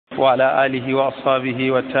وعلى آله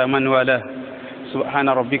وأصحابه والتامن وله سبحان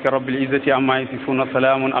ربك رب العزة عما يصفون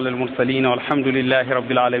وسلام على المرسلين والحمد لله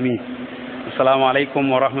رب العالمين. السلام عليكم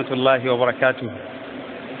ورحمة الله وبركاته.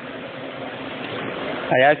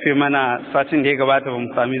 ayafe mana satin da ya gabata ba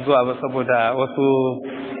mu sami zuwa ba saboda wasu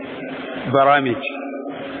baramij.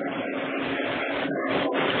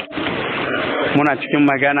 Muna cikin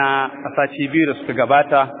magana a sati biyu da suka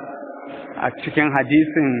gabata a cikin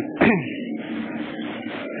hadisin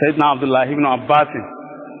Sayyidina Abdullah ibn Abbas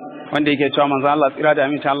wanda yake cewa manzo Allah tsira da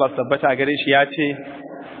amincin Allah tabbata gare shi ya ce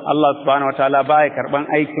Allah subhanahu wataala baya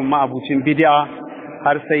karban aikin ma'abucin bid'a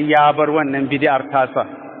har sai ya bar wannan bid'ar tasa.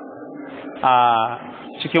 A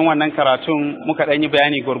cikin wannan karatun muka ɗan yi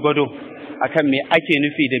bayani gwargwado akan me ake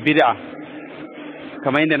nufi da bid'a.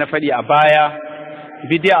 Kamar yadda na faɗi a baya,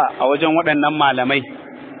 bid'a a wajen waɗannan malamai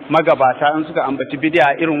magabata in suka ambaci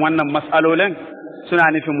bid'a irin wannan mas'alolin suna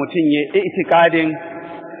nufin mutum ya itikadin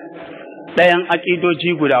ɗayan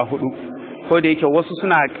aƙidoji guda hudu, ko da yake wasu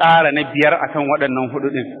suna ƙara na biyar akan waɗannan hudu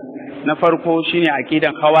ɗin. Na farko shine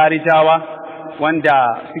aƙidan khawarijawa wanda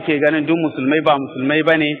suke ganin duk musulmai ba musulmai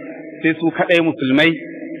bane, sai su kaɗai musulmai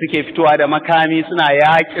suke fitowa da makami suna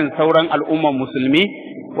yaƙin sauran al'umman musulmi,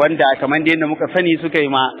 wanda kamar yadda muka sani suka yi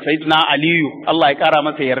ma Sayyidina Aliyu Allah ya ƙara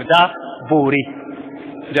masa yarda bore.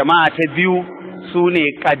 Jama'a ta biyu su ne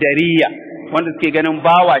ƙadariya wanda suke ganin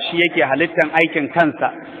bawa shi yake halittan aikin kansa,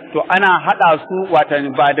 to ana haɗa su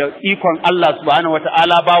watan ba da ikon Allah subhanahu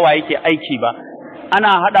wata'ala bawa yake aiki ba, ana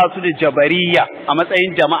haɗa su da jabariya a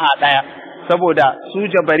matsayin jama'a ɗaya, saboda su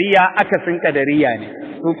jabariya akasin ƙadariya ne,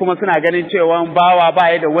 su kuma suna ganin cewa bawa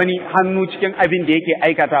baya da wani hannu cikin abin da yake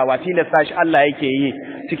aikatawa, tilasta shi Allah yake yi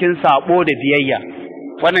cikin sabo da biyayya.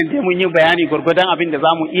 Wannan dai mun yi bayani gurgudan abin da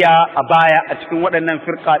zamu iya a baya a cikin waɗannan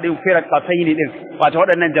firqataini din, wato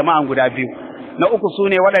waɗannan jama'an guda biyu. Na uku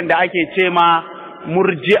sune waɗanda ake ce ma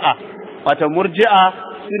murji'a, wato murji'a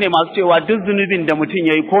sune masu cewa duk zunubin da mutum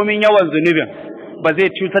yayi komin yawan zunubin ba zai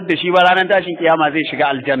cutar da shi ba, ranar tashin kiyama zai shiga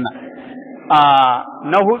aljanna.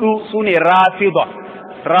 Na hudu sune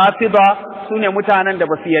rafida sune mutanen da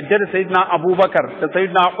basu yarda da sayyidina Abubakar da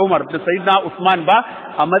sayyidina Umar da sayyidina Usman ba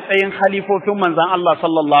a matsayin khalifofin manzon Allah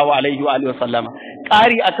sallallahu alaihi wa sallama.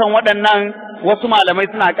 Ƙari akan waɗannan wasu malamai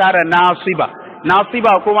suna ƙara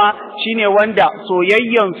nasiba kuma shine wanda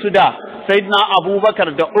soyayyan su da sayyidina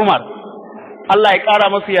Abubakar da Umar Allah ya ƙara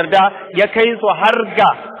musu yarda ya kai su har ga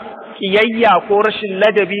kiyayya ko rashin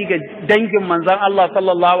ladabi ga dangin manzon Allah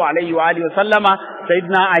sallallahu alaihi wa sallama,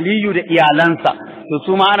 sayyidina Aliyu da iyalansa, to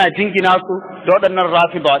su ma ana jingina su da waɗannan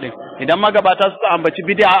rafida din. Idan magabata suka ambaci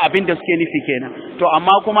bid'a abin da suke nufi kenan. To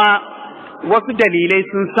amma kuma wasu dalilai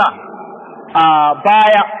sun sa a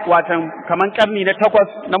baya, watan kaman karni na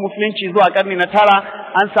 8 na musulunci zuwa karni na 9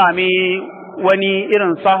 an sami wani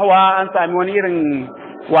irin sahwa, an sami wani irin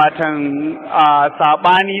watan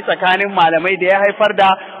sabani tsakanin malamai da ya haifar da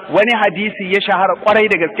wani hadisi ya shahara kwarai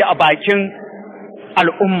da gaske a bakin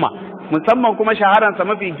al'umma, musamman kuma shaharansa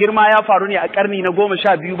mafi girma ya faru ne a karni na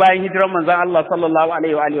 12 bayan hijiran manzon Allah sallallahu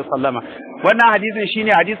alaihi wa sallama. Wannan hadisin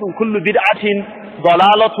shine hadisin kullu bid'atin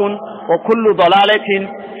dalalatun wa kullu dalalatin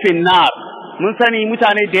finnar. Mun sani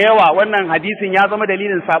mutane da yawa wannan hadisin ya zama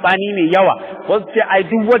dalilin sabani mai yawa, wasu ce ai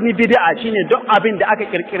duk wani bid'a shine duk abin da aka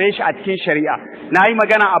kirkire shi a cikin shari'a. Na yi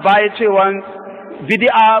magana a baya cewa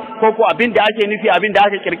bid'a ko abin da ake nufi abin da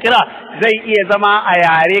aka kirkira zai iya zama a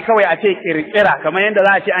yare kawai a ce kirkira, kamar yadda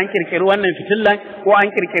za a ce an kirkiri wannan fitillan ko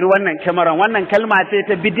an kirkiri wannan kyamaran. Wannan kalma ce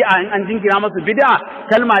ta bid'a, in an jingina masu bid'a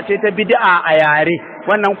kalma ce ta bid'a a yare,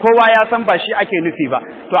 wannan kowa ya san ba shi ake nufi ba.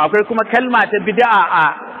 To akwai kuma kalma ta bid'a a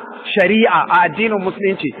shari'a a addinin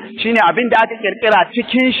musulunci, shine abin da aka kirkira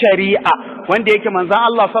cikin shari'a wanda yake manzon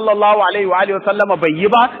Allah sallallahu alaihi wa sallama bai yi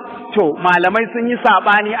ba. To malamai sun yi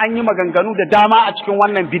sabani, an yi maganganu da dama a cikin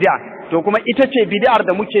wannan bid'a. To kuma ita ce bid'ar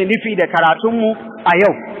da muke nufi da karatunmu a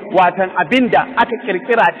yau, watan abin da aka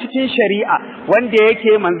kirkira cikin shari'a wanda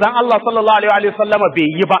yake manzon Allah sallallahu alaihi wa sallama bai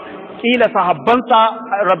yi ba, kila sahabbansa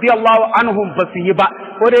radiyallahu anhum ba su yi ba,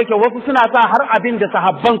 ko da yake wasu suna sa har abin da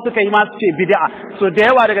sahabban suka yi ma su ce bid'a. So da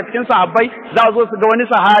yawa daga cikin sahabbai za zo su ga wani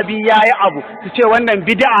sahabi yayi abu su ce wannan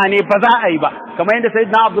bid'a ne ba za a yi ba, kamar yadda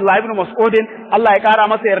sayyidina Abdullah ibn Mas'ud Allah ya kara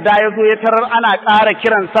masa yarda ya zo ya tarar ana ƙara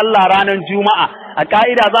kiran sallah ranar Juma'a. A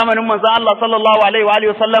ka'ida zamanin manzon Allah sallallahu alaihi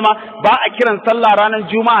wa sallama ba a kiran sallah ranar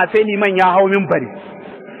Juma'a sai liman ya hau minbari.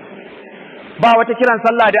 Ba wata kiran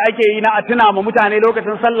sallah da ake yi na a tuna ma mutane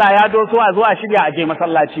lokacin sallah ya doso a zo a shirya a je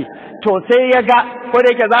masallaci. To sai ya ga, ko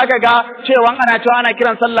da yake zaka ga cewa ana cewa ana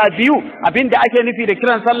kiran sallah biyu, abinda ake nufi da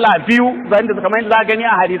kiran sallah biyu zanda kamar yadda za gani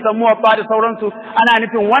a hadisan muwaffa da sauransu, ana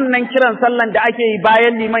nufin wannan kiran sallan da ake yi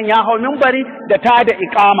bayan liman ya hau minbari da ta da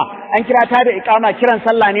iqama. an kira ta da iqama kiran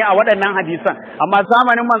sallah ne a waɗannan hadisan amma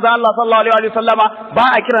zamanin manzo Allah sallallahu alaihi wasallama ba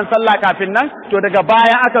a kiran sallah kafin nan to daga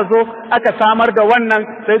baya aka zo aka samar da wannan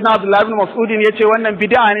sayyidina Abdullah ibn Mas'ud ya ce wannan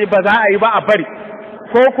bid'a ne ba za a yi ba a bari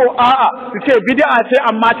ko a'a su ce bid'a ce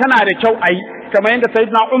amma tana da kyau a yi kamar yadda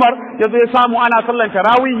sayyidina Umar ya zo ya samu ana sallan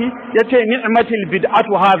tarawihi ya ce ni'matil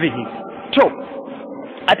bid'atu hadhihi to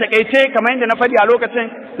a takaice kamar yadda na faɗi a lokacin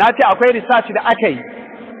na ce akwai research da aka yi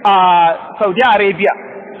a Saudi Arabia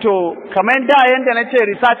to kamar da yadda na ce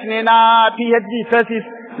research ne na PhD thesis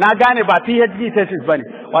na gane ba PhD thesis bane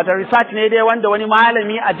wato research ne dai wanda wani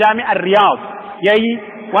malami a jami'ar Riyadh yayi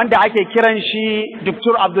wanda ake kiran shi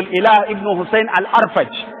Dr. Abdul Ilah Ibn Hussein Al-Arfaj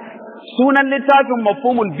sunan littafin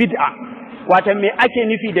mafhumul bid'a wato me ake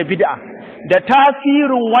nufi da bid'a da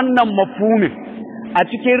tasirin wannan mafhumin a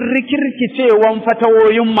cikin rikirkicewan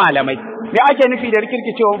fatawoyin malamai me ake nufi da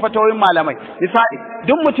rikirkicewan fatawoyin malamai misali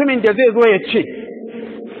duk mutumin da zai zo ya ce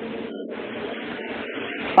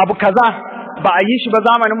abu kaza ba a yi shi ba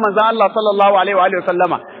zamanin manzon Allah sallallahu alaihi wa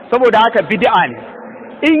sallama saboda haka bid'a ne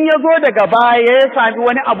in ya zo daga baya ya sami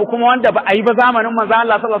wani abu kuma wanda ba a yi ba zamanin manzon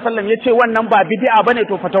Allah sallallahu alaihi wa sallam ya ce wannan ba bid'a bane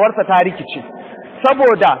to fatawarsa ta rikice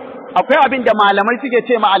saboda akwai abin da malamai suke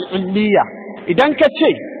ce ma al-illiya idan ka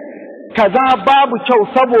ce kaza babu kyau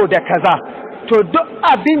saboda kaza to duk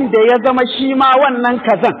abin da ya zama shi ma wannan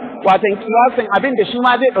kazan watan kiyasin abin da shi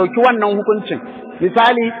ma zai ɗauki wannan hukuncin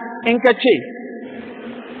misali in ka ce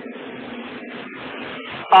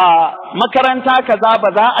a makaranta kaza ba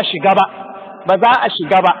za a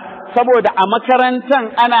shiga ba saboda a makarantan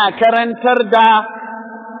ana karantar da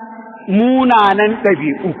munanan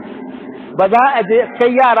ɗabi'u ba za a je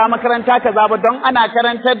kai yara makaranta kaza ba don ana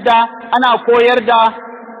karantar da ana koyar da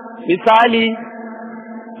misali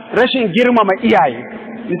rashin girmama iyaye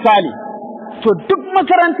misali to duk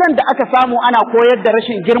makarantar da aka samu ana koyar da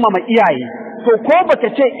rashin girmama iyaye to ko baka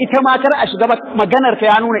ce ita ma kar a shiga ba maganar ka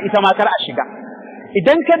ya nuna ita ma kar a shiga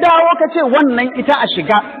idan ka dawo ka ce wannan ita a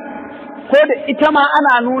shiga ko da ita ma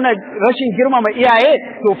ana nuna rashin girmama iyaye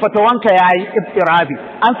to fatawanka yayi iftirabi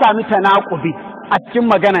an sami tanaqubi a cikin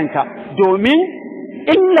magananka domin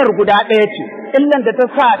illar guda ɗaya ce illar da ta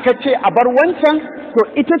sa ka ce a bar wancan to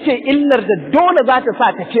ita ce illar da dole za ta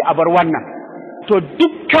sa ka ce a bar wannan to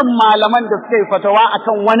dukkan malaman da suka yi fatawa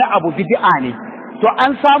akan wani abu bid'a ne to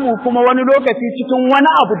an samu kuma wani lokaci cikin wani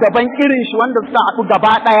abu daban irin shi wanda suka haɗu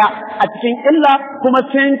gaba ɗaya a cikin illa kuma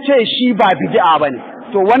sun ce shi ba bid'a bane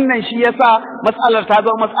to wannan shi yasa matsalar ta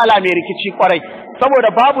zama matsala mai rikici kwarai saboda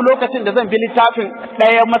babu lokacin da zan bi littafin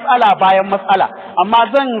ɗaya matsala bayan matsala amma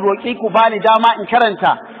zan roƙi ku bani dama in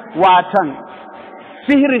karanta watan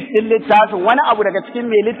sihiris ɗin littafin wani abu daga cikin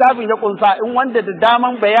mai littafin ya kunsa in wanda da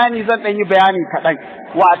daman bayani zan ɗan yi bayani kaɗan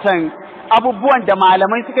watan abubuwan da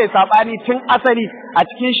malamai suka yi saɓani tun asali a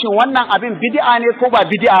cikin shi wannan abin bid'a ne ko ba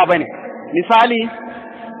bid'a ba ne misali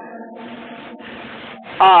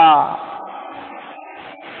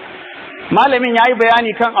malamin ya yi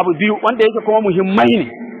bayani kan abu biyu wanda yake kuma muhimmai ne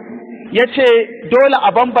ya ce dole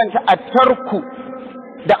a bambanta at-tarku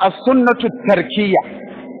da as-sunnatu tarkiyya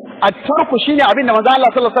at-tarku shine abin da manzo Allah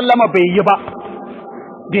sallallahu alaihi wasallam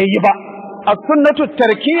bai yi ba as-sunnatu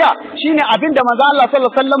tarkiyya shine abin da manzo Allah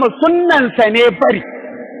sallallahu alaihi wasallam sunnansa ne bari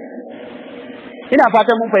ina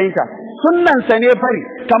fatan mun fahimta sunnansa ne bari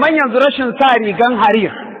kamar yanzu rashin sa rigan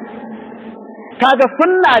harir kaga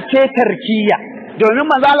sunna ce tarkiyya domin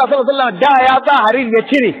manzo Allah sallallahu alaihi wasallam da ya sa harir ya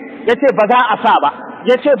cire yace ba za a sa ba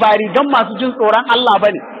yace ba rigan masu jin tsoron Allah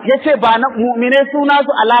bane yace ba na mu'mine suna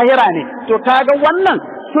su a lahira ne to kaga wannan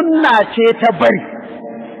sunna ce ta bari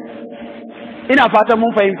ina fatan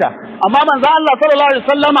mun fahimta amma manzo Allah sallallahu alaihi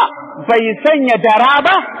wasallama bai sanya dara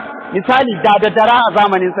ba misali da dara a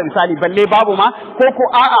zamanin sa misali balle babu ma ko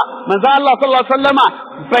a'a manzo Allah sallallahu alaihi wasallama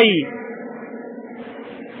bai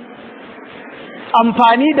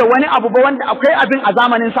amfani da wani abu ba wanda akwai abin a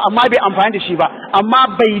zamaninsa amma bai amfani da shi ba amma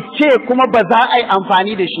bai ce kuma ba za a yi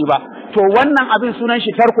amfani da shi ba to wannan abin sunan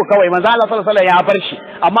shi tarko kawai manzo Allah sallallahu alaihi wasallam ya bar shi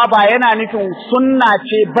amma ba yana nufin sunna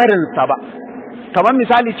ce barin sa ba kamar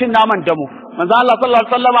misali cin naman damo manzo Allah sallallahu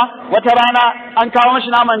alaihi wasallama wata rana an kawo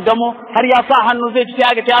mashi naman damo har ya sa hannu zai ci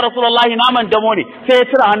ya ga ya rasulullahi naman damo ne sai ya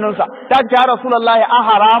cire hannunsa ta ya rasulullahi a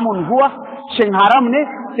haramun huwa shin haram ne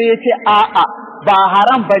sai ya ce a'a ba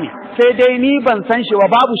haram bane sai dai ni ban san shi ba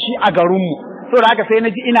babu shi a garinmu saboda haka sai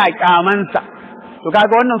naji ina kyamansa to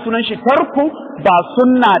kaga wannan sunan shi tarku ba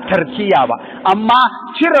sunna tarkiya ba amma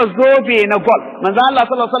cire zobe na gold manzo Allah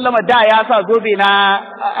sallallahu alaihi wasallam da ya sa zobe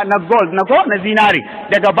na gold na zinari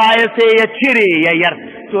daga baya sai ya cire yayar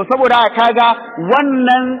to saboda kaga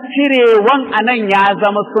wannan cirewan anan ya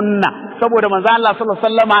zama sunna saboda manzo Allah sallallahu alaihi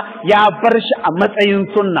wasallama ya bar shi a matsayin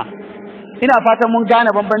sunna ina fatan mun gane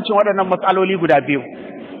bambancin waɗannan matsaloli guda biyu.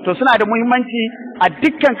 To suna da muhimmanci a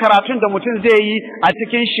dukkan karatun da mutum zai yi a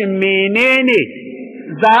cikin shi menene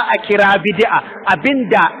za a kira bid'a,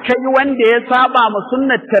 abinda kai wanda ya saba ma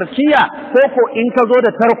sunnat tarkiya ko in ka zo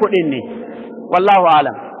da tarkudin ne, wallahu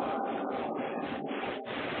alam.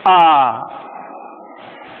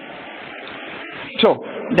 To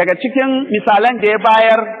daga cikin misalan da ya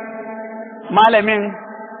bayar malamin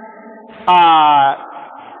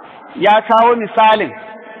ya kawo misalin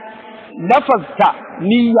lafazta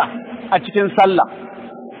niyya a cikin sallah.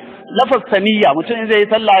 Lafazta niyya, mutum in zai yi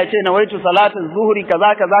sallah ya ce nawaitu salatin zuhuri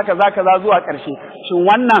kaza kaza kaza kaza zuwa ƙarshe, shin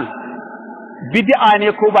wannan bid'a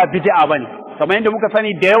ne ko ba bid'a bane? Kamar yadda muka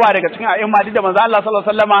sani da yawa daga cikin a'imma da manzo Allah sallallahu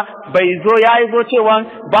alaihi wasallama bai zo yayi zo cewa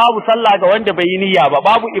babu sallah ga wanda bai yi niyya ba,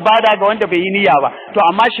 babu ibada ga wanda bai yi niyya ba. To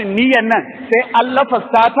amma shin niyyan nan sai an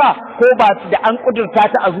lafasta ta ko ba da an kudurta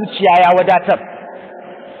ta a zuciya ya wadatar?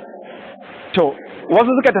 To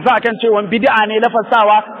wasu suka tafi akan cewa bid'a ne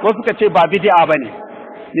lafasawa, wasu suka ce ba bid'a bane.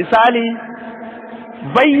 Misali,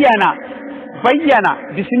 bayyana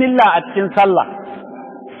bismillah a cikin sallah.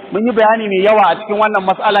 Mun yi bayani mai yawa a cikin wannan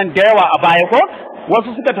mas'alan da yawa a baya ko?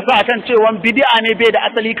 Wasu suka tafi akan cewa bid'a ne bai da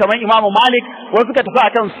asali kamar Imam Malik, wasu suka tafi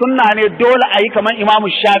akan sunna ne dole a yi kamar Imam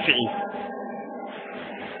Shafi'i.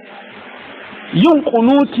 Yin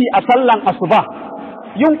kunuti a sallan asuba.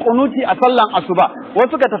 Yin kunuti a sallan asuba.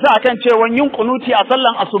 Wasu suka tafi akan cewa yin kunuti a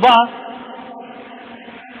sallan asuba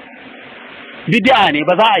bid'a ne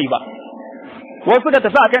ba za a yi ba. Wasu suka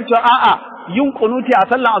tafi akan cewa a'a yin kunuti a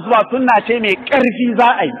sallan asuba sunna ce mai ƙarfi za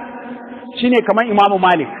a yi, shine kamar Imam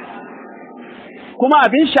Malik. Kuma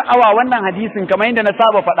abin sha'awa wannan hadisin kamar yadda na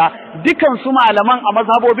saba faɗa, dukan su malaman a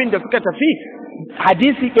mazhabobin da suka tafi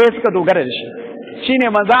hadisi ɗaya suka dogara da shi. Shine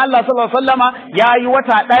manzo Allah sallallahu alaihi wasallama yayi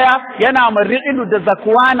wata ɗaya yana mari'ilu da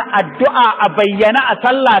zakwan addu'a a bayyana a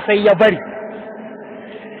sallah sai ya bari.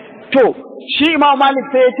 To shi Imam Malik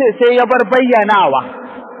sai ya ce sai ya bar bayyanawa,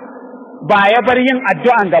 ba ya bar yin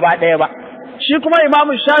addu'an gaba ɗaya ba. Shi kuma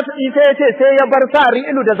Imam Shafi'i sai ya ce sai ya bar sa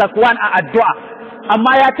ri'ilu da zakwan a addu'a,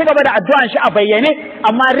 amma ya ci gaba da addu'an shi a bayyane,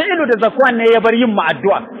 amma ri'ilu da zakwan ne ya bar yin ma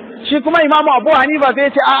addu'a. Shi kuma Imam Abu Hanifa sai ya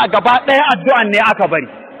ce a'a gaba ɗaya addu'an ne aka bari.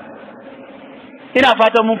 Ina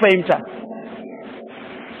fatan mun fahimta.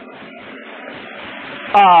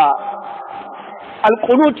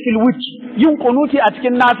 Al-qunut fil witr, yin kunuti a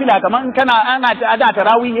cikin nafila kamar in kana ana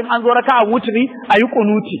tarawih in an zo raka'a wutri ayi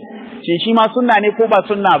kunuti. Shi ma sunna ne ko ba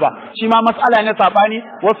sunna ba? Shi ma mas'ala ne sabani,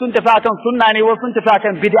 wasu sun tafi akan sunna ne, wasu sun tafi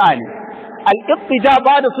akan bid'a ne. Al-iqtida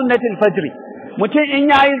ba'da sunnati al-fajr, mutum in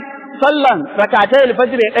yayi sallan rakatai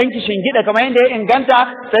al-fajr ya dan gida kamar yadda ya inganta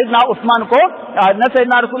sayyidina Usman ko na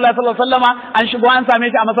sayyidina Rasulullah sallallahu alaihi wasallama, an shigo an same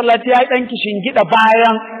shi a masallaci yayi dan gida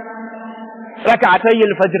bayan rakatai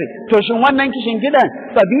al-fajr. To shin wannan gidan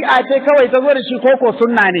tabi'a ce kawai ta zo da shi ko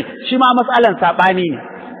sunna ne? Shi ma mas'alan sabani ne.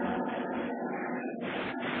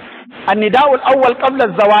 النداء الأول قبل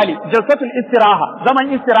الزوال جلسة الاستراحة، زمن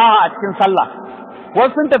استراحة أتكن صلى.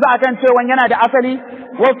 wasu tafi akan cewa yana da asali,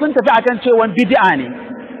 wasu tafi akan cewa bid'a ne.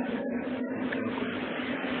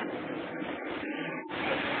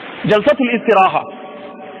 Jalsatul istiraha,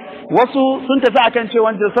 wasu sun tafi akan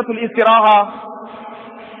cewa jalsatul istiraha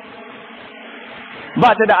ba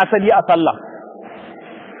ta da asali a sallah.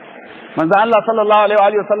 Manzo Allah sallallahu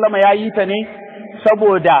alaihi wa sallama ya yi ta ne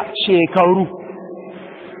saboda shekaru.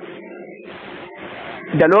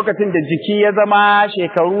 Da lokacin da jiki ya zama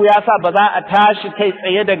shekaru ya sa ba za a tashi kai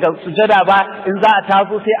tsaye daga sujada ba, in za a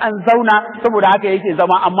taso sai an zauna, saboda haka yake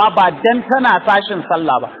zama, amma ba dan tana sashin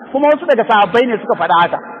sallah ba. Kuma wasu daga sahabbai ne suka faɗa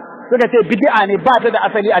haka, suka ce bid'a ne, ba ta da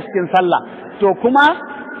asali a cikin sallah. To kuma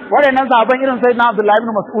waɗannan sahabban irin sayyidina Abdullahi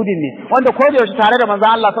ibn Mas'ud ne, wanda ko da yaushe tare da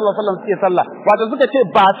manzon Allah sallallahu alaihi wasallam suke sallah, wato suka ce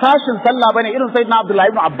ba sashin sallah bane irin sayyidina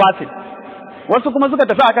Abdullahi ibn Abbas. Wasu kuma suka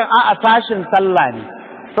tafi akan a'a sashin sallah ne,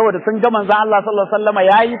 saboda sun ga manzon Allah sallallahu alaihi wasallam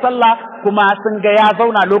yayi sallah kuma sun ga ya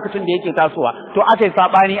zauna lokacin da yake tasowa. To aka yi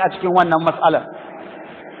sabani a cikin wannan mas'alar.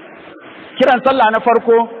 Kiran sallah na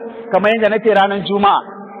farko kamar yadda nake ranar Juma'a,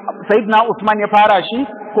 sayyidina Usman ya fara shi,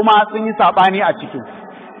 kuma sun yi sabani a ciki.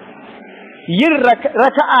 Yin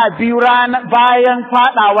raka'a biyu bayan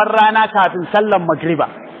fadawar rana kafin sallan magriba.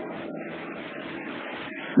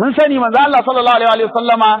 Mun sani manzon Allah sallallahu alaihi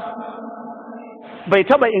wasallama bai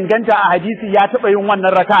taba inganta a hadisi ya taba yin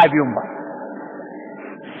wannan raka'a biyun ba,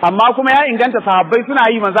 amma kuma ya inganta sahabbai suna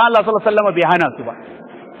yi, manzo Allah sallallahu alaihi wasallam bai hana su ba.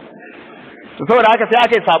 To saboda haka sai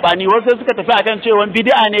aka yi sabani, wasu suka tafi akan cewa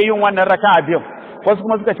bid'a ne yin wannan raka'a biyun, wasu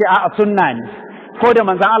kuma suka ce a'a sunna ne, ko da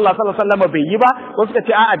manzo Allah sallallahu alaihi wasallam bai yi ba, wasu suka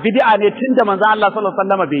ce a'a bid'a ne tunda manzo Allah sallallahu alaihi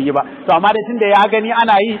wasallam bai yi ba. To amma dai tunda ya gani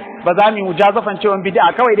ana yi, ba za mu mujazafan cewa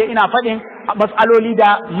bid'a, kawai dai ina faɗin mas'aloli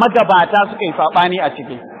da magabata suka yi sabani a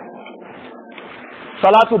ciki.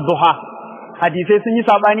 Salatu duha hadisai sun yi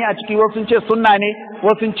sabani a ciki, wasu sun ce sunna ne,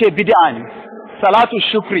 wasu sun ce bid'a ne. Salatu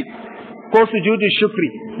shukri ko sujudu shukri,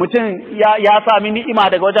 mutum ya sami ni'ima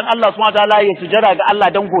daga wajen Allah subhanahu wataala ya sujada ga Allah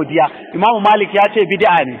dan godiya. Imam Malik ya ce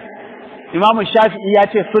bid'a ne, Imam Shafi'i ya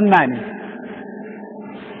ce sunna ne.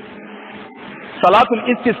 Salatul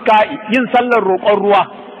istisqa'i, yin sallar roƙon ruwa,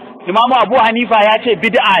 Imam Abu Hanifa ya ce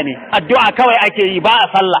bid'a ne, addu'a kawai ake yi ba a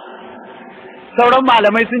sallah. Sauran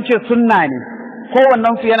malamai sun ce sunna ne,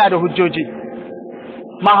 kowannen su yana da hujjoji.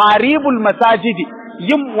 Maharibul masajidi,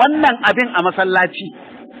 yin wannan abin a masallaci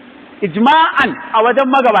ijma'an a wajen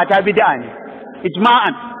magabata bid'a ne,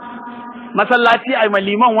 ijma'an. Masallaci ai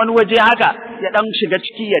liman wani waje haka ya dan shiga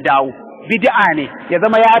ciki ya dawo, bid'a ne, ya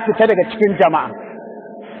zama ya fita daga cikin jama'a.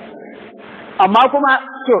 Amma kuma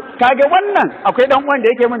to kage wannan akwai dan uwan da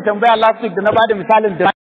yake min tambaya last week da na bada misalin da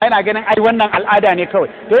yana ganin ai wannan al'ada ne kawai,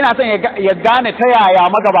 to yana son ya gane ta yaya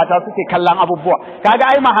magabata suke kallon abubuwa.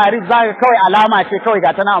 Kaga ai maharib zaka kawai alama ce kawai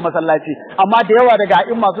ga tana a masallaci, amma da yawa daga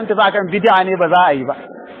a'imma sun tafi akan bid'a ne, ba za a yi ba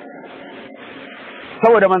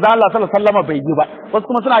saboda manzo Allah sallallahu alaihi wasallam bai yi ba. Wasu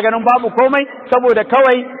kuma suna ganin babu komai saboda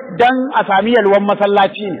kawai dan a sami yalwan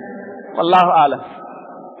masallaci ne, wallahu a'lam.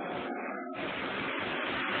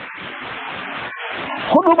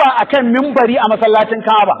 Huduba akan minbari a masallacin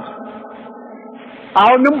Kaaba, a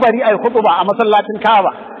hau minbari ai huduba a masallacin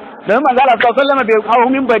Kaaba, don manzo Allah sallallahu alaihi wasallam bai hau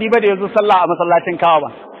minbari ba da yazo sallah a masallacin Kaaba.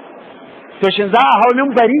 To shin za a hau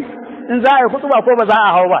minbari in za a yi huduba ko ba za a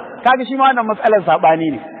hau ba? Kaga shi ma wannan matsalar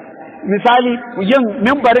sabani ne. Misali yin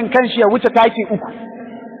minbarin kanshi ya wuce taki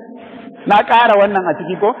 3, na ƙara wannan a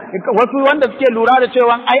ciki ko wasu wanda suke lura da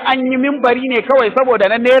cewa ai an yi minbari ne kawai saboda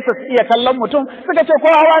na nesa su iya kallon mutum, suka ce ko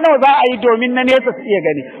hawa nawa za a yi domin na nesa su iya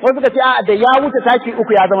gani. Wasu suka ce a da ya wuce taki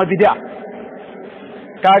 3 ya zama bid'a.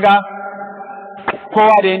 Kaga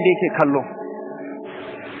kowa da yanda yake kallo.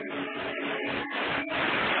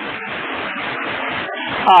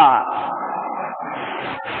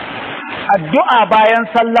 Addu'a bayan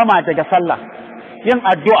sallama daga sallah, yin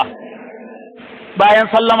addu'a bayan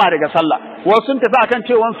sallama daga sallah, wasu sun tafi akan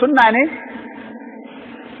cewa sunna ne,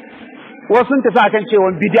 wasu sun tafi akan cewa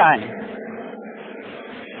bid'a ne.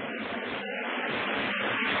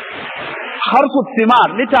 Harfu thimar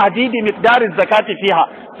li tahdidi miqdar zakati fiha,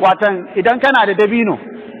 watan idan kana da dabino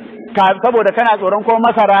saboda kana tsoron ko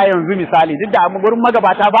masara yanzu misali, duk da gurin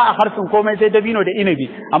magabata ba a harsun komai sai dabino da inabi,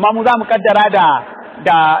 amma mu za mu kaddara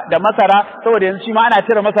da masara saboda yanzu shi ma ana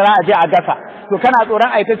cire masara a je a gasa. To kana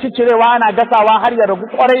tsoron ai ta ciccirewa ana gasawa har ya ragu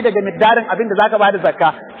kwarai daga middarin abin da zaka bada zakka,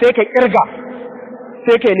 sai ka kirga,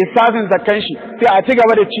 sai kai lissafin zakkan shi, sai a ci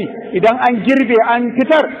gaba da ci. Idan an girbe an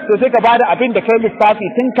fitar, to sai ka bada abin da kai lissafi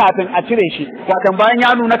tun kafin a cire shi, watan bayan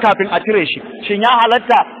ya nuna kafin a cire shi. Shin ya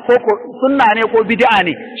halatta ko sunna ne ko bid'a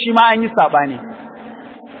ne? Shi ma an yi sabani.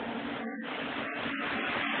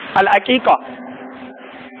 Al-aqiqa,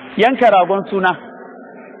 yanka ragon suna,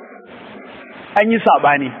 an yi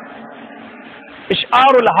sabani.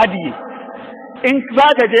 Ish'arul hadi, in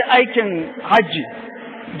zaka je aikin hajji,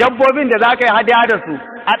 dabbobin da zaka yi hadiya da su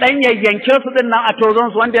a dan yayyanke su din nan a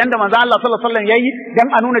tozon su, wanda yanda manzo Allah sallallahu alaihi wasallam yayi dan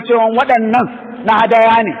a nuna cewa waɗannan na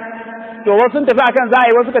hadaya ne. To wasu sun tafi akan za a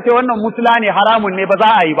yi, wasu ka ce wannan musula ne, haramun ne, ba za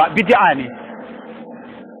a yi ba, bid'a ne.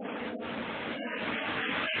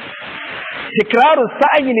 Tikraru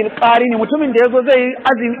sa'i lil qarini, mutumin da yazo zai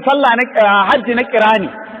azumi sallah na hajji na qirani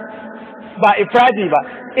ba ifradi ba,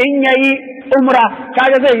 in yayi umra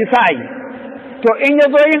kaga zai yi sa'i. To in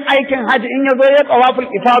yazo yin aikin haji, in yazo ya tawaful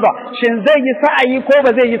ifada, shin zai yi sa'ayi ko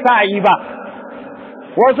ba zai yi sa'ayi ba?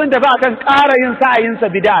 Wasu da ba kan ƙara yin sa'ayinsa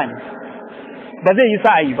bid'a ne, ba zai yi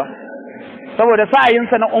sa'ayi ba saboda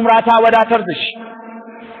sa'ayinsa na umra ta wadatar da shi.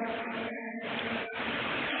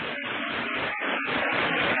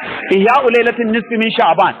 Ihya'u lailatin nisfi min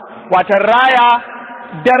sha'ban, watan raya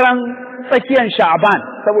daren tsakiyar sha'ban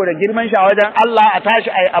saboda girman shi a wajen Allah, a tashi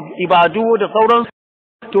ai ibadu da sauransu.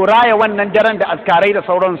 To raya wannan daren da azkarai da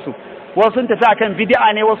sauransu, wasu sun tafi akan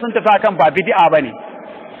bid'a ne, wasu sun tafi akan ba bid'a bane.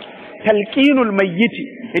 Talqinul mayyiti,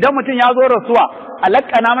 idan mutum ya zo rasuwa a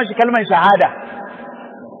laƙana mashi kalmar shahada,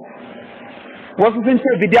 wasu sun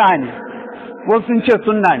ce bid'a ne, wasu sun ce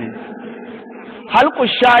sunna ne. Halqu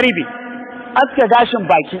sharibi, aske gashin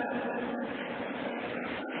baki,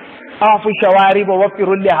 afu shawari ba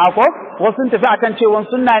wafirul lihaqo, wasu sun tafi akan cewa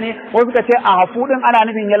sunna ne, wasu suka ce a hafu din ana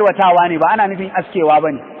nufin yalwatawa ne, ba ana nufin askewa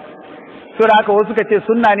bane. To da haka wasu suka ce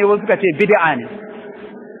sunna ne, wasu suka ce bid'a ne.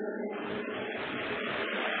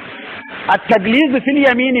 At-tagliz fil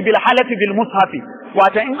yamin bil halati bil mushafi,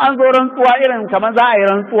 wato in an zo rantsuwa irin kaman za a yi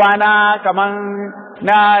rantsuwa na kaman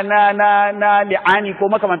na li'ani ko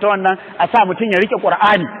makamanta wannan a sa mutum ya rike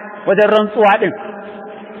Qur'ani wajen rantsuwa din.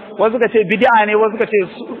 Wasu suka ce bid'a ne, wasu suka ce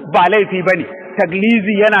ba laifi bane,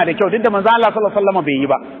 taglizi yana da kyau duk da manzo Allah sallallahu alaihi wasallam bai yi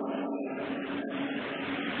ba.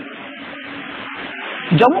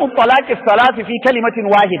 Jam'u talaqi salasi fi kalimatin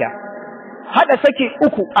wahida, hada saki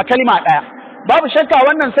uku a kalima daya, babu shakka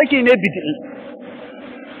wannan saki ne bid'i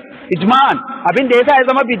ijma'an. abin da yasa ya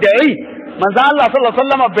zama bid'i, manzo Allah sallallahu alaihi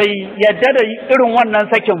wasallam bai yadda da irin wannan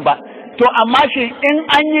sakin ba. To amma shi in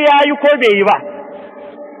an yi yayi ko bai yi ba?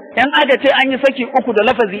 In aka ce an yi saki uku da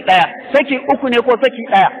lafazi daya, saki uku ne ko saki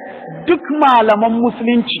daya? Duk malaman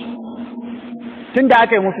musulunci tunda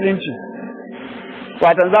aka yi musulunci,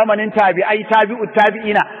 watan zamanin tabi'ai,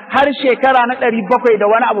 tabi'ina, har shekara na 700 da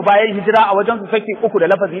wani abu bayan hijira, a wajen su saki uku da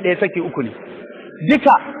lafazi daya saki uku ne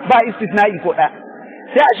duka, ba istisna'i ko daya.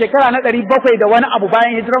 Sai a shekara na 700 da wani abu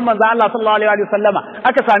bayan hijiran manzo Allah sallallahu alaihi wasallama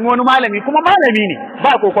aka sami wani malami, kuma malami ne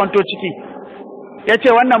ba kokonto ciki, yace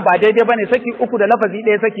wannan ba daidai bane, saki uku da lafazi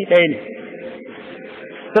ɗaya saki ɗaya ne.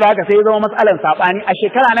 Sai haka sai ya zama matsalan sabani a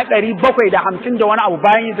shekara na 750 da wani abu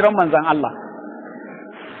bayan hijiran manzon Allah.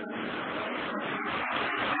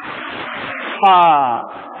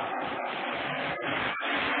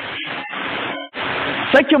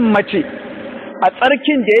 Sakin mace a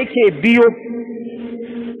tsarkin da yake biyo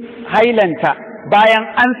hailanta bayan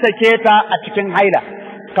an sake ta a cikin haila,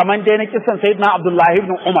 kamar dai na kisan sayyidina Abdullahi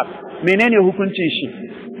ibn Umar, menene hukuncin shi?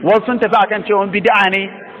 Wasu sun tafi akan cewa bid'a ne,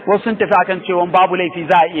 wasu sun tafi akan cewa babu laifi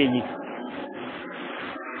za a iya yi.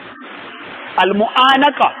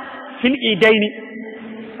 Al-mu'anaka fil idaini,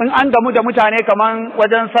 in an gamu da mutane kaman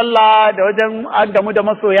wajen sallah da wajen an gamu da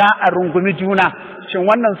masoya a rungumi juna, shin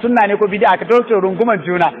wannan sunna ne ko bid'a? Ka dauke runguman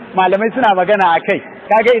juna, malamai suna magana akai.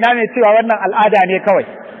 Kaga ina ne cewa wannan al'ada ne kawai,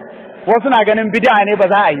 wasu na ganin bid'a ne ba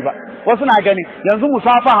za a yi ba, wasu na ganin yanzu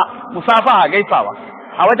musafaha gaisawa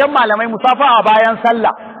a wajen malamai, musafaha bayan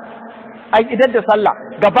sallah, an idar da sallah,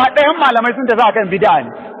 gaba ɗayan malamai sun tafi akan bid'a ne,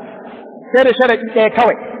 sai da sharadi ɗaya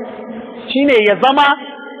kawai, shine ya zama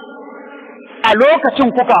a lokacin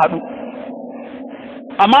kuka haɗu,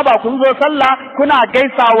 amma ba kun zo sallah kuna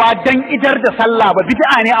gaisawa dan idar da sallah ba,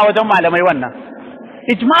 bid'a ne a wajen malamai wannan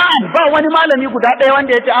ijma'an. Ba wani malami guda ɗaya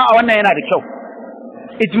wanda ya ce a'a wannan yana da kyau,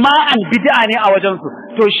 ijma'an bid'a ne a wajen su.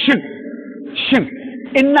 To shin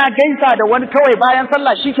in na gaisa da wani kawai bayan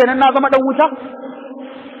sallah shikenan na zama dan wuta?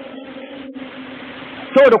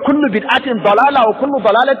 Saboda kullu bid'atin dalala wa kullu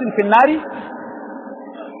dalalatin fin nari.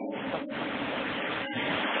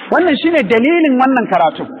 Wannan shine dalilin wannan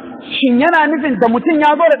karatu. Shin yana nufin da mutum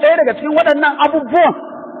ya zo da ɗaya daga cikin waɗannan abubuwan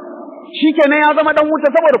shikenan ya zama dan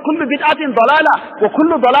wuta, saboda kullu bid'atin dalala wa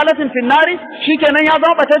kullu dalalatin fin nari, shikenan ya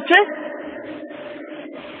zama batacce?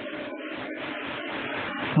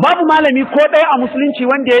 Babu malami ko ɗaya a musulunci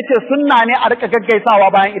wanda ya ce sunna ne a rika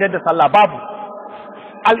gaggaisawa bayan idar da sallah, babu.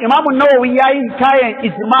 Al-Imam an-Nawawi yayi kayan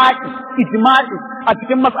ijma'i a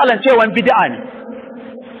cikin matsalan cewa bid'a ne.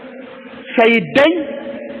 Sai dai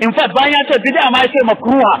in fact bayan ya ce bid'a ma ya ce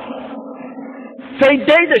makruha, sai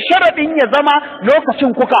dai da sharadin ya zama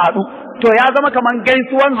lokacin kuka haɗu, to ya zama kaman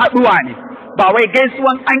gaisuwan haɗuwa ne, ba wai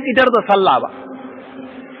gaisuwan an idar da sallah ba.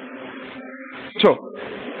 To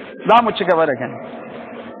za mu ci gaba da gani.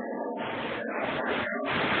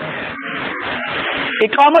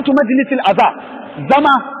 Iqamatu majlisil adha,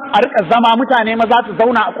 zama a rika zama, mutane maza su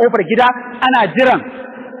zauna a kofar gida ana jiran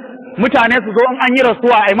mutane su zo in an yi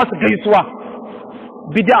rasuwa a yi masa gaisuwa,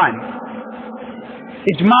 bid'a ne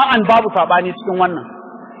ijma'an, babu sabani cikin wannan,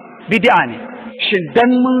 bid'a ne. Shin dan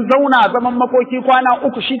mun zauna zaman makoki kwana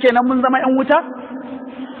uku shikenan mun zama yan wuta?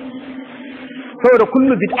 Saboda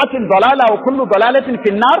kullu bid'atin dalala wa kullu dalalatin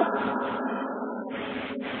finnar.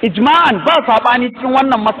 Ijma'an ba sabani cikin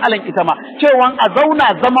wannan matsalan ita ma, cewa a zauna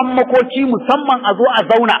zaman makoki, musamman a zo a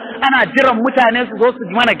zauna ana jiran mutane su zo su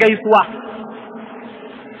ji mana gaisuwa,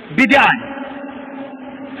 bid'a ne.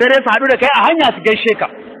 Sai dai su haɗu da kai a hanya su gaishe ka,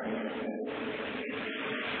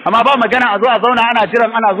 amma ba magana a zo a zauna ana jiran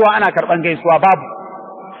ana zuwa ana karɓan gaisuwa, babu.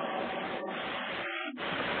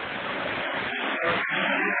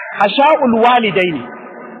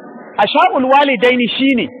 Asha'ul walidaini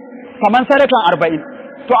shine kaman sadakan 40,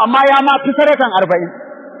 to amma ya ma fi sadakan 40.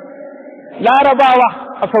 Larabawa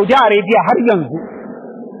a Saudi Arabia har yanzu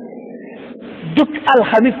duk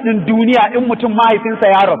alhamis din duniya in mutum mahaifinsa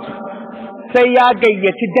ya rasu sai ya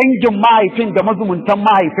gayyaci dangin mahaifin da mazumuntan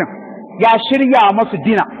mahaifin, ya shirya masu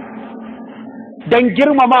dina don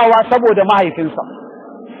girmamawa saboda mahaifinsa.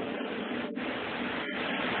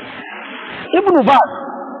 Ibn Baz,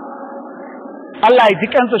 Allah ya ji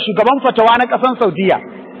kansa, shugaban fatawa na ƙasar Saudiya,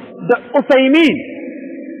 da Usaimin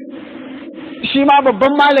shi ma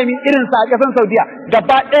babban malami irin sa a ƙasar Saudiya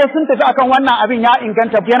gaba ɗaya sun tafi akan wannan abin ya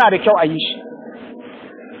inganta yana da kyau a yi shi.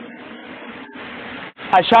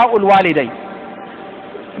 Asha'ul walidai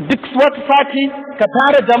duk wata sati ka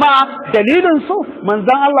tara jama'a dalilin su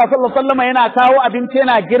manzon Allah sallallahu alaihi wasallam yana kawo abinci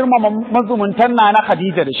yana girmama mazumuntan na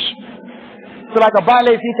Khadija da shi. Saboda ba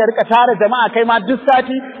laifi ka rika tara jama'a kai ma duk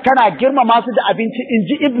sati kana girmama su da abinci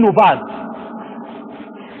inji Ibn Baz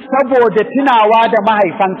saboda tunawa da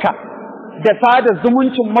mahaifanka da sada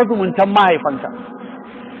zumuncin mazumuntan mahaifanka.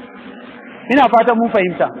 Ina fatan mun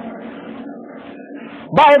fahimta.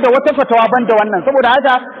 Ba da wata fatawa ban da wannan saboda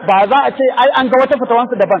haka ba za a ce ai an ga wata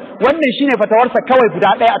fatawansa daban, wannan shine fatawarsa kawai guda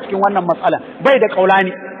ɗaya a cikin wannan matsala, bai da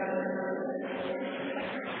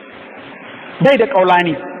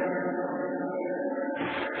kaulani.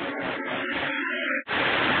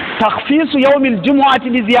 Takhfisu yawmil jumu'ati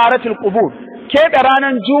li ziyarati al-qubur, keɓe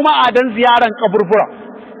ranar juma'a don ziyaran kaburbura.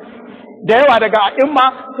 Da yawa daga a'imma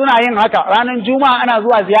suna yin haka, ranar juma'a ana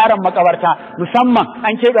zuwa ziyaran makabarta, musamman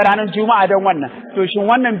an keɓe ranar juma'a don wannan. To shin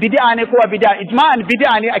wannan bid'a ne ko bid'a? Ijma'an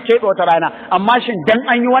bid'a ne a keɓe wata rana, amma shin dan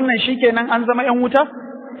an yi wannan shikenan an zama ƴan wuta?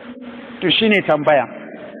 To shine tambaya.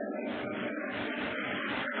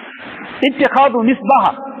 Ittikhadu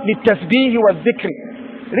misbaha litasbihi wa dhikri,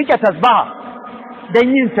 rike tasbaha dan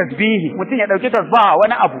yin tasbihi, mutum ya dauki tasbaha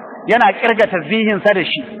wani abu yana kirga tasbihin sa da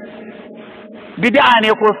shi. Bid'a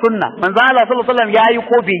ne ko sunna? Manzo Allah sallallahu alaihi wasallam yayi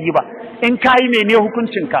ko bai yi ba? In kai mene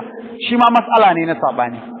hukuncinka? Shi ma mas'ala ne na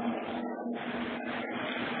sabani.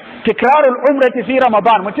 Tikrarul umrati fi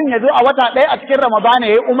Ramadan, mutum yazo a wata ɗaya a cikin Ramadan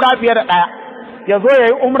yayi umra fiye da ɗaya. Yazo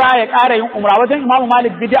yayi umra ya ƙara yin umra. Wajen Imam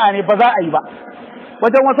Malik bid'a ne, ba za a yi ba.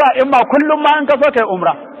 Wajen wasu a'imma kullum ma in ka so kai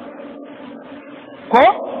umra. Ko?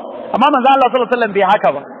 Amma manzo Allah sallallahu alaihi wasallam bai haka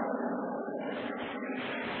ba.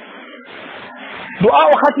 Du'a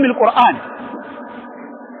khatmil Qur'an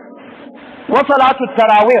wa salatu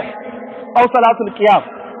tarawih aw salatu al-qiyam,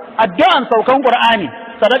 addu'an saukan Qur'ani.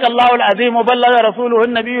 Sadaqallahu al-azim wa ballaga rasuluhu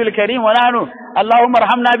an-nabiyyul karim wa nahnu Allahumma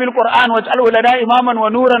arhamna bil Qur'an waj'alhu lana imaman wa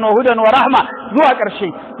nuran wa hudan wa rahma, zuwa ƙarshe.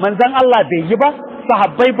 Manzon Allah bai yi ba,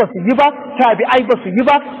 sahabbai ba su yi ba, tabi'ai ba su yi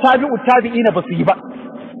ba, tabi'u tabi'ina ba su yi ba.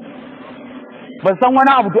 Ban san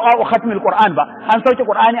wani abu du'a khatmil Qur'an ba, an sauke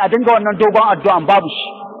Qur'ani a dinga wannan dogon addu'an, babu shi.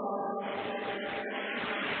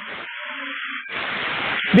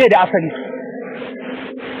 Bai da asali.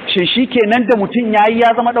 Shin shi kenan da mutum yayi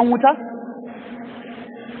ya zama dan wuta?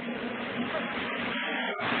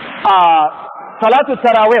 Salatu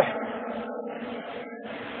tarawih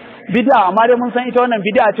bid'a, amma dai mun san ita wannan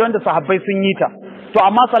bid'a ce wanda sahabbai sun yi ta. To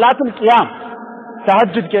amma salatul qiyam,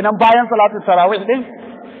 tahajjud kenan bayan salatul tarawih din,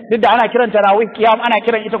 duk da ana kiran tarawih qiyam, ana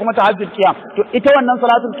kiran ita kuma tahajjud qiyam. To ita wannan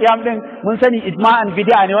salatul qiyam din mun sani ijma'an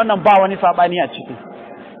bid'a ne, wannan ba wani sabani a ciki.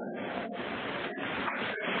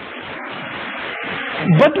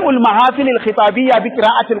 Bad'ul mahafil al-khitabiyya bi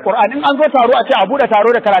qira'ati al-Qur'an, in an zo taro a ce a bude taro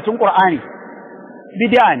da karatun Qur'ani,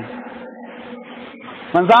 bid'a ne.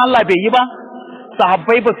 Manzo Allah bai yi ba,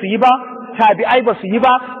 sahabbai ba su yi ba, tabi'ai ba su yi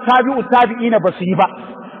ba, tabi'u tabi'ina ba su yi ba.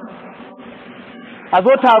 A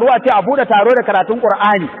zo taro a ce a bude taro da karatun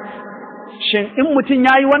Qur'ani, shin in mutum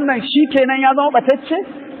yayi wannan shikenan ya zama batacce?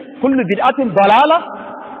 Kullu bid'atin dalala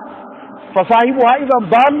fa sahibuha idan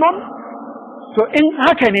dallun. To in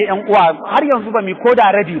haka ne ƴan uwa, har yanzu ba mu koda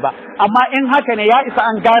rabi ba, amma in haka ne ya isa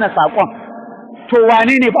an gane saƙon. To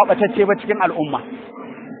wane ne ba batacce ba cikin al'umma?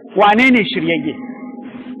 Wane ne shiryayye?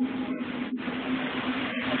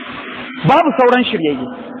 Babu sauran shiryayye.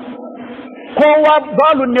 Kowa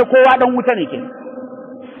balun ne, kowa dan wuta ne ke.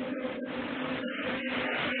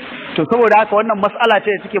 To saboda haka wannan mas'ala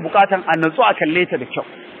ce da take bukatan a natsu a kalle ta da kyau.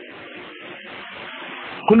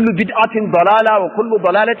 Kullu bid'atin dalala wa kullu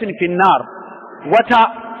dalalatin fin nar. Wata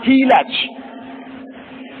hila ce,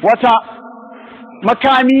 wata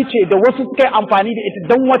makami ce da wasu suka yi amfani da ita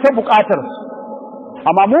don wata buƙatar su,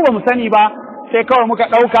 amma mu ba mu sani ba, sai kawai muka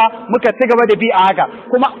ɗauka muka ci gaba da bi a haka,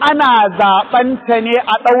 kuma ana zaɓanta ne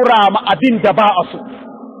a ɗaura ma abin da ba a so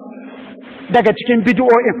daga cikin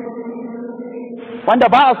bidiyo'in, wanda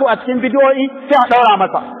ba a so a cikin bidiyo'i sai a ɗaura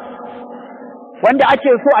masa, wanda ake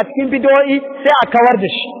so a cikin bidiyo'i sai a kawar da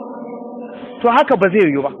shi. To haka ba zai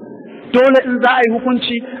yiwu ba. Dole in za a yi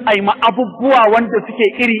hukunci a yi ma abubuwa wanda suke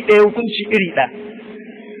iri ɗaya hukunci iri ɗaya.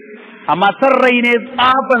 Amma sarrai ne,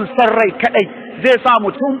 tsaban sarrai kaɗai zai sa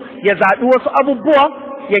mutum ya zaɓi wasu abubuwa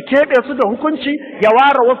ya keɓe su da hukunci, ya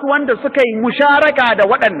ware wasu wanda suka yi musharaka da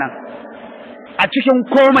waɗannan a cikin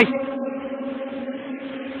komai,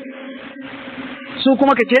 su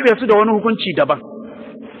kuma ka keɓe su da wani hukunci daban.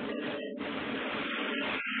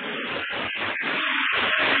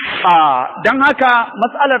 Don haka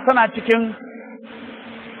matsalar tana cikin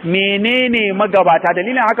menene magabata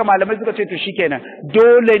dalilin haka malamai suka ce to shikenan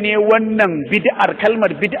dole ne wannan bid'ar kalmar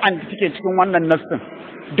bid'an da take cikin wannan nassin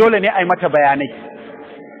dole ne a yi mata bayanai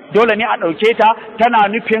dole ne a ɗauke ta tana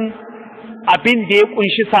nufin abin da ya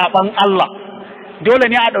kunshi saban Allah dole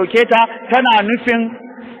ne a ɗauke ta tana nufin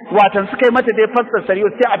watan suka yi mata dai fassar sariyo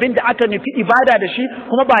sai abin da aka nufi ibada da shi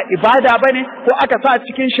kuma ba ibada bane ko aka sa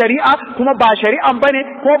cikin shari'a kuma ba shari'an bane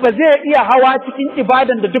ko ba zai iya hawa cikin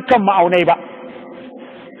ibadan da dukkan ma'aunai ba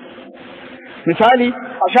misali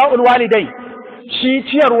asha'ul walidai shi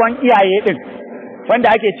ciyarwan iyaye din wanda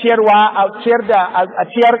ake ciyarwa a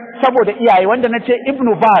ciyar saboda iyaye wanda nace Ibn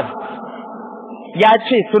Baz ya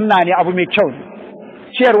ce sunna ne abu mai kyau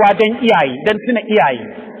ciyarwa dan iyaye dan tuna iyaye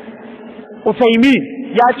Usaimin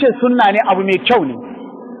ya ce sunna ne abu mai kyau ne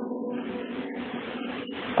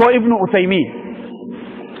ko Ibn Usaimin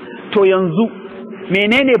to yanzu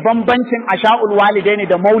menene bambancin asha'ul walidaini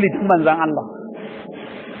da maulid manzon Allah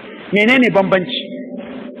menene bambanci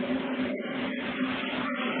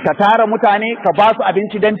ka tara mutane ka ba su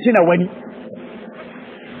abinci don tuna wani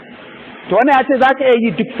to wannan ya ce za ka iya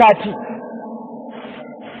yi duk sati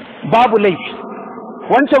babu laifi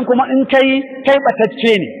wancan kuma in kai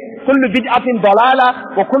batacce ne kullu bid'atin dalala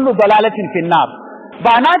wa kullu dalalatin finnar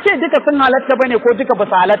ba na ce duka sun halatta bane ko duka ba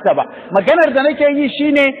su halatta ba maganar da nake yi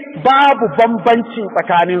shine babu bambanci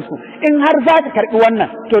tsakanin su in har za ka karbi wannan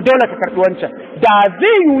to dole ka karbi wancan da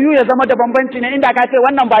zai yuyu ya zama da bambanci ne inda ka ce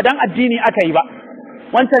wannan ba dan addini aka yi ba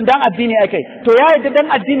wancan dan addini aka yi to ya yadda dan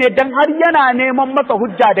addini dan har yana neman masa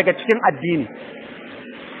hujja daga cikin addini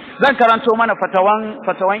zan karanto mana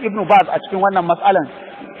fatawan Ibn Baz a cikin wannan mas'alan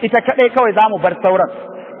ita kadai kawai zamu bar sauran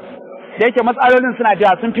da yake matsalolin suna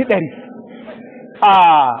da sun fi 100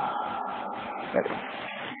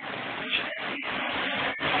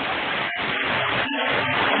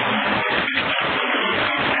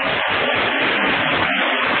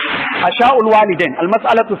 أشاء الوالدين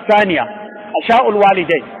المسألة الثانية أشاء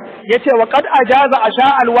الوالدين يتي وقد أجاز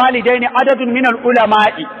أشاء الوالدين عدد من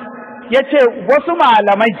العلماء يتي وسمع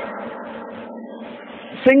لمي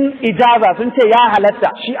سن إجازة سن يا هلتا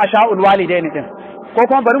شي أشاء الوالدين ko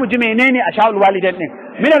kuma bari mu ji menene asha'ul walidain din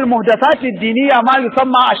min al muhdathati ad-diniyya ma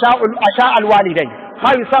yusamma asha'ul walidain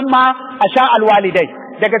ma yusamma asha'ul walidain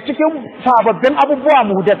daga cikin sababbin abubuwa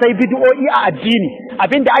muhdathai bid'o'i a addini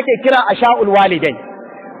abinda ake kira asha'ul walidain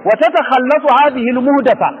wa tatakhallafu hadhihi al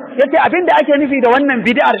muhdatha yace abinda ake nufi da wannan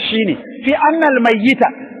bid'ar shine fi anna al mayyita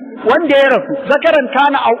wanda ya rasu zakaran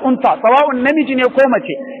kana aw unta sawa'un namiji ne ko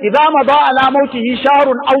mace idza mada ala mautihi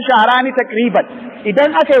shahrun aw shahrani takriban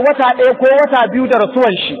idan aka yi wata ɗaya ko wata biyu da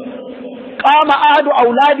rasuwan shi qama ahadu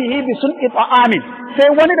auladihi bi sun'i ta'amin sai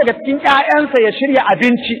wani daga cikin ƴaƴansa ya shirya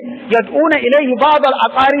abinci yad'una ilayhi ba'd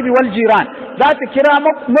al-aqarib wal jiran za su kira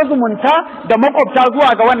mazumunta da makwabta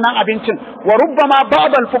zuwa ga wannan abincin wa rubbama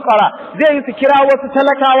ba'd al-fuqara zai su kira wasu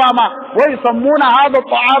talakawa ma wa yusammuna hadha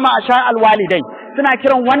at-ta'ama asha al-walidain suna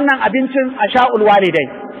kiran wannan abincin asha'ul walidai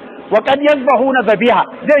wa qad yazbahuna dhabiha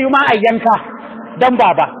zai yi ma ayyanka dan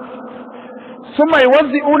baba summa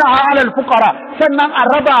yuwazzi'una 'ala al-fuqara sannan a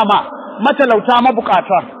raba ma matalauta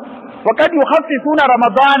mabukata wa qad yukhaffifuna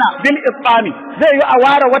ramadana bil it'ami zai yi a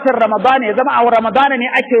ware watan ramadana ya zama a ramadana ne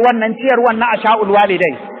ake wannan ciyar wannan asha'ul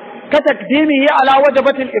walidai ka takdimihi ala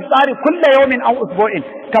wajibatil iftari kullu yawmin aw usbu'in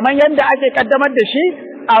kaman yanda ake kaddamar da shi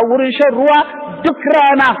a wurin shan ruwa duk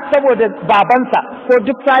rana saboda babansa ko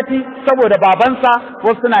duk sati saboda babansa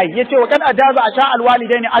wasu na yi yace wa kad ajaza asha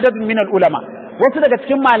alwalidaini adadun min ulama wasu daga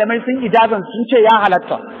cikin malamai sun ijazan sun ce ya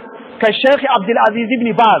halatta ka Sheikh Abdul Aziz ibn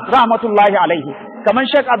Baz rahmatullahi alaihi kaman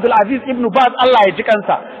Sheikh Abdul Aziz ibn Baz Allah ya ji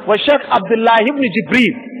kansa wa Sheikh Abdullah ibn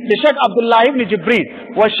Jibril da Sheikh Abdullah ibn Jibril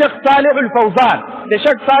wa Sheikh Salih al-Fawzan da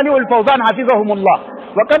Sheikh Salih al-Fawzan hafizahumullah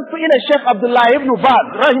وقد سئل الشيخ عبد الله بن باز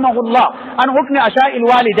رحمه الله عن حكم عشاء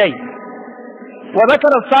الوالدين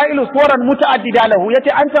وذكر السائل صورا متعددة له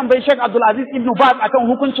يتي أن تنبي الشيخ عبد العزيز بن باز أكون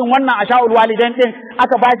حكم ونا عشاء الوالدين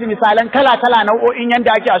أكا باجي مثالا كلا نوع إن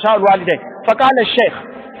يندعك عشاء الوالدين فقال الشيخ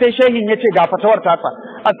sai shehin yace ga fatawar tasa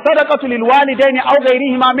as-sadaqatu lil walidaini aw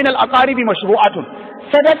ghayrihima min al-aqarib mashru'atun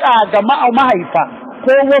sadaqa ga mahaifa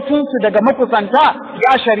ko wasu su daga makusanta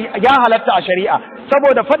ya halatta a shari'a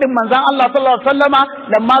saboda fadin manzon Allah sallallahu alaihi wasallama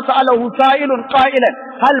lamma sa'alahu sa'ilun qa'ilan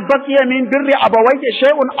hal baqiya min birri abawayka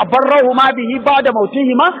shay'un abarrahuma bihi ba'da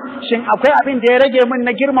mautihima shin akwai abin da ya rage min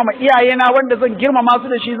na girmama iyayena wanda zan girmama su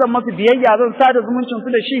da shi zan masu biyayya zan sada zumuncin su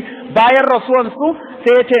da shi bayan rasuwan su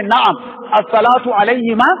sai yace na'am as-salatu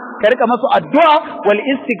alaihima ka rika masu addu'a wal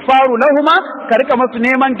istighfaru lahumma ka rika masu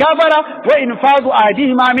neman gafara wa infadu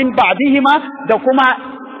ahdihima min ba'dihima da kuma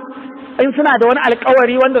in suna da wani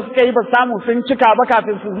alƙawari wanda suka yi ba samu sun cika ba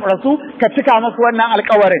kafin su rasu ka cika masu wannan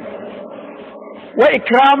alƙawarin wa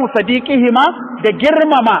ikramu sadiqihima da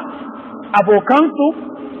girmama abokansu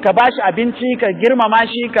ka bashi abinci ka girmama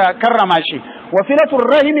shi ka karrama shi wa filatur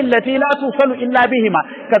rahim allati la tusalu illa bihima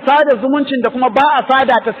ka sada zumuncin da kuma ba a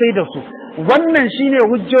sada ta sai da su wannan shine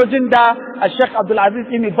hujjojin da Sheikh Abdul Aziz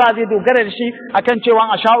Ibn Baz ya dogara da shi akan cewa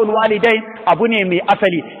asha'ul walidain abu ne mai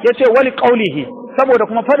asali yace wali qaulihi saboda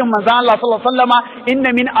kuma fadin manzon Allah sallallahu alaihi wasallama inna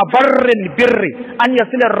min abarril birri an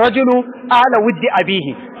yasila ar-rajulu ala wuddi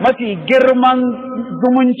abihi mafi girman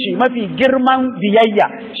zumunci mafi girman biyayya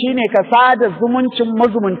shine ka sada zumuncin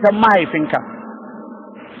mazumuntan mahaifinka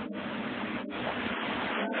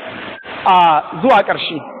a zuwa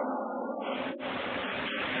ƙarshe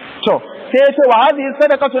to sai yace wa hadhihi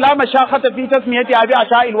sadaqatu la mashaqqata fi tasmiyati abi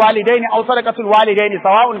asha'il walidaini aw sadaqatul walidaini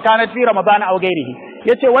sawa'un kanat fi ramadan aw ghayrihi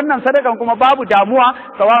yace wannan sadakan kuma babu damuwa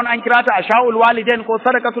sawa'un an kira ta asha'ul walidain ko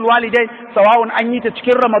sadaqatul walidain sawa'un an yi ta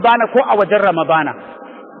cikin ramadana ko a wajen ramadana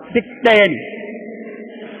duk daya ne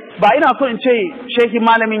ba ina so in ce shehi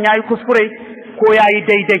malamin yayi kuskure ko yayi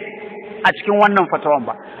daidai a cikin wannan fatawan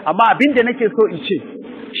ba amma abin da nake so in ce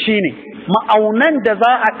shine ma'aunan da za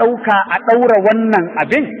a ɗauka a ɗaura wannan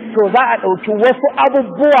abin to za a ɗauki wasu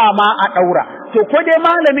abubuwa ma a ɗaura to ko dai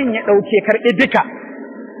malamin ya ɗauke karɓi duka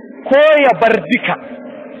ko ya bar duka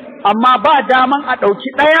amma ba daman a ɗauki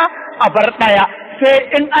ɗaya a bar ɗaya sai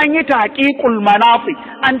in an yi tahqiqul manafi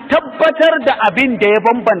an tabbatar da abin da ya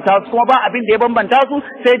bambanta su kuma ba abin da ya bambanta su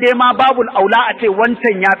sai dai ma babul aula a ce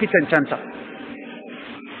wancan ya fi cancanta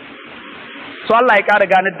so Allah ya ƙara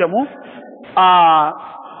ganar da mu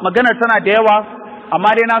maganar tana da yawa amma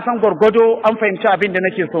dai na san gwargwado an fahimci abin da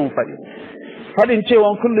nake so in faɗi faɗin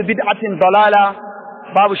cewa kullu bid'atin dalala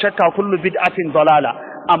babu shakka kullu bid'atin dalala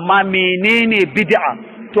amma menene bid'a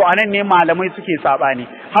to anan ne malamai suke sabani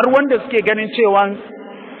har wanda suke ganin cewa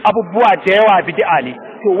abubuwa da yawa bid'a ne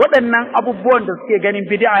to waɗannan abubuwan da suke ganin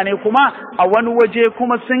bid'a ne kuma a wani waje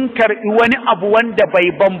kuma sun karɓi wani abu wanda bai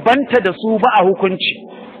bambanta da su ba a hukunci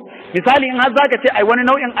misali in har zaka ce ai wani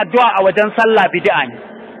nau'in addu'a a wajen sallah bid'a ne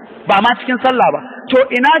ba ma cikin sallah ba to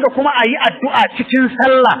ina ga kuma a yi addu'a cikin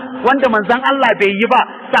sallah wanda manzon Allah bai yi ba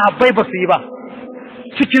sahabbai ba su yi ba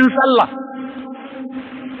cikin sallah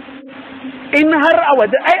in har a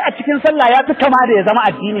waje ai a cikin sallah ya fi kama da ya zama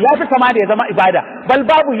addini ya fi kama da ya zama ibada bal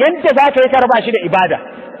babu yanda za ka yi karba shi da ibada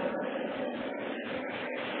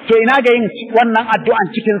to ina ga yin wannan addu'an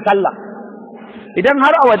cikin sallah idan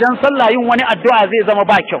har a wajen sallah yin wani addu'a zai zama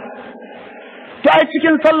ba kyau to ai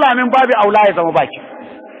cikin sallah min babu aula ya zama ba kyau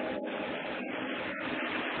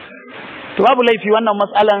to babu laifi wannan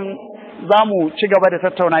matsalan za mu ci gaba da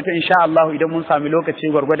tattauna ta insha Allah idan mun sami lokaci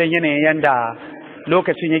gwargwadon yanayin yanda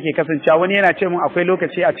lokacin yake kasancewa wani yana ce mun akwai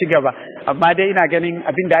lokaci a ci gaba amma dai ina ganin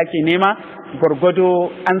abin da ake nema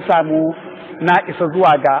gwargwado an samu na isa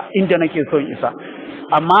zuwa ga inda nake son isa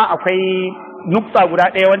amma akwai nukta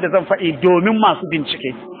guda ɗaya wanda zan faɗi domin masu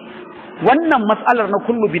bincike wannan matsalar na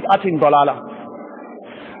kullu bid'atin dalala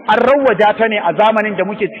an rawwaja ta ne a zamanin da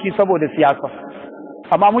muke ciki saboda siyasa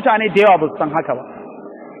amma mutane da yawa ba su san haka ba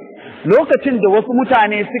lokacin da wasu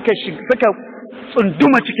mutane suka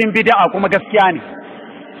tsunduma cikin bid'a kuma gaskiya ne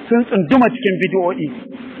sun tsunduma cikin bid'o'i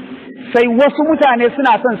sai wasu mutane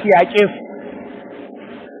suna son su yaƙe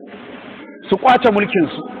su kwace mulkin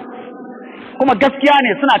su kuma gaskiya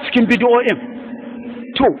ne suna cikin bid'o'in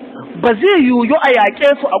to ba zai yiwu a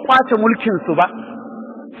yaƙe su a kwace mulkin su ba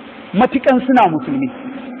matukan suna musulmi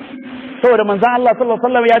saboda manzon Allah sallallahu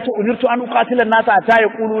alaihi wasallam ya ce umirtu an uqatila an-nasa hatta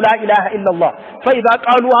yaqulu la ilaha illa Allah fa idza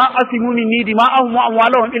qaluha asimu minni dima'ahum wa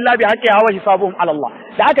amwaluhum illa bi haqqiha wa hisabuhum ala Allah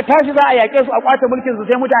da aka tashi za a yaƙe su a kwace mulkin su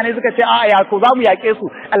sai mutane suka ce a'a ya ko za mu yaƙe su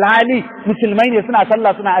alhali musulmai ne suna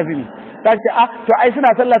sallah suna azumi ta ce to ai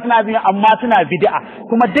suna sallah suna azumi amma suna bid'a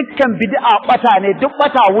kuma dukkan bid'a bata ne duk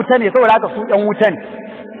bata wuta ne saboda haka su ɗan wuta ne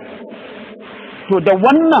to da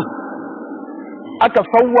wannan aka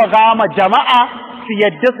sawwaga ma jama'a su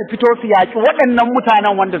yadda su fito su yaƙi waɗannan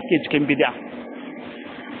mutanen wanda suke cikin bid'a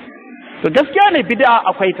to gaskiya ne bid'a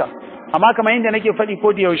akwai ta amma kamar yadda nake faɗi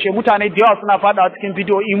ko da yaushe mutane da yawa suna faɗawa cikin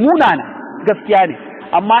bid'o'i munana gaskiya ne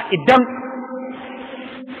amma idan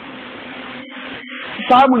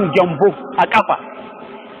samun gyambo a ƙafa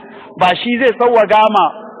ba shi zai sauwaga ma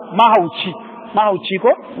mahauci ko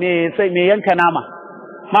me yanka nama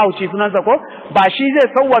mahauci sunansa ko ba shi zai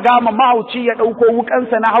sauwaga ma mahauci ya ɗauko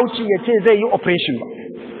wukansa na hauci ya ce zai yi operation ba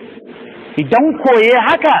idan koye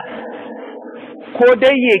haka ko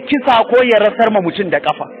dai ya kisa ko ya rasar ma mutum da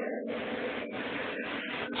ƙafa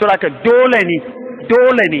suraka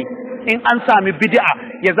dole ne in an sami bid'a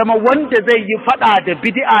ya zama wanda zai yi fada da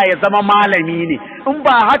bid'a ya zama malami ne in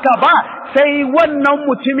ba haka ba sai wannan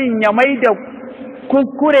mutumin ya mai da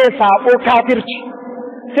kuskure sabo kafirci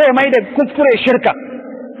sai mai da kuskure shirka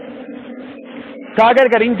ka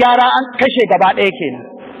gargarin gyara an kashe gaba ɗaya kenan.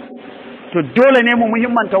 To dole ne mu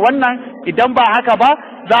muhimmanta wannan, idan ba haka ba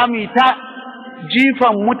za mu yi ta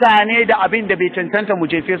jifan mutane da abin da bai cancanta mu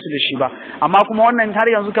jefe su da shi ba. Amma kuma wannan har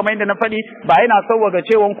yanzu kamar yadda na faɗi ba yana sauwaga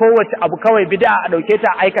cewa kowace abu kawai bid'a a ɗauke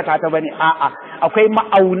ta aikata ta bane, a'a akwai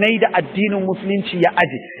ma'aunai da addinin musulunci ya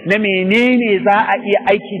aje na menene za a iya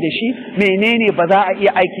aiki da shi, menene ba za a iya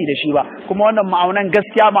aiki da shi ba. Kuma wannan ma'aunan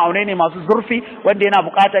gaskiya ma'aunai ne masu zurfi wanda yana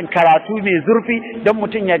buƙatar karatu mai zurfi don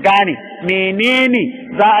mutum ya gane menene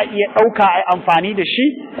za a iya ɗauka a amfani da shi,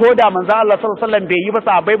 ko da manzo Allah sallallahu alaihi wasallam bai yi ba,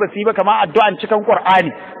 sahabbai ba su yi ba, kamar addu'an cikin Qur'ani,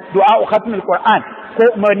 du'a khatmul Qur'an, ko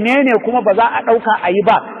menene kuma ba za a ɗauka a yi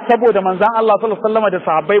ba saboda manzon Allah sallallahu alaihi wasallam da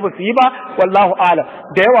sahabbai ba su yi ba, wallahu a'lam.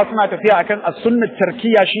 Da yawa suna tafiya akan as-sunnat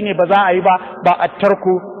tarkiya shine ba za a yi ba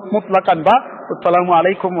at-tarku mutlaqan ba. Assalamu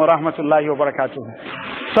alaikum wa rahmatullahi wa barakatuh.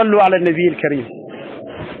 Sallu ala an-nabiyil karim.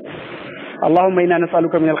 اللهم إنا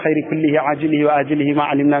نسألك من الخير كله عاجله وآجله ما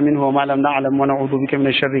علمنا منه وما لم نعلم، ونعوذ بك من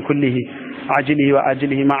الشر كله عاجله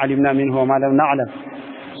وآجله ما علمنا منه وما لم نعلم.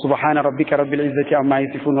 سبحان ربك رب العزة عما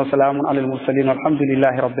يصفون وسلام على المرسلين والحمد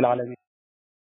لله رب العالمين.